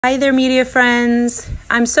Hi there, media friends.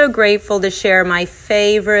 I'm so grateful to share my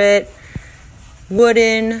favorite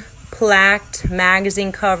wooden plaqued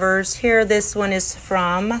magazine covers. Here, this one is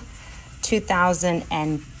from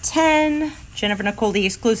 2010. Jennifer Nicole, the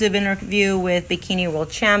exclusive interview with Bikini World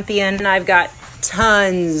Champion. And I've got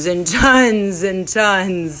tons and tons and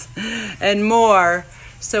tons and more.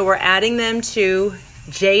 So we're adding them to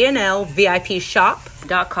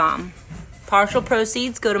jnlvipshop.com. Partial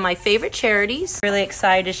proceeds go to my favorite charities. Really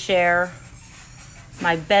excited to share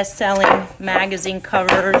my best-selling magazine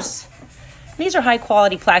covers. These are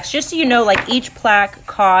high-quality plaques. Just so you know, like each plaque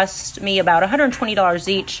cost me about $120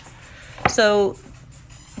 each. So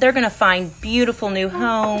they're going to find beautiful new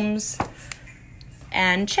homes.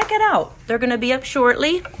 And check it out. They're going to be up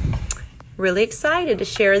shortly. Really excited to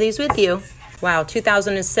share these with you. Wow,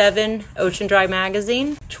 2007 Ocean Drive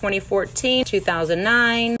magazine, 2014,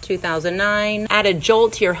 2009, add a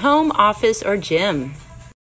jolt to your home, office, or gym.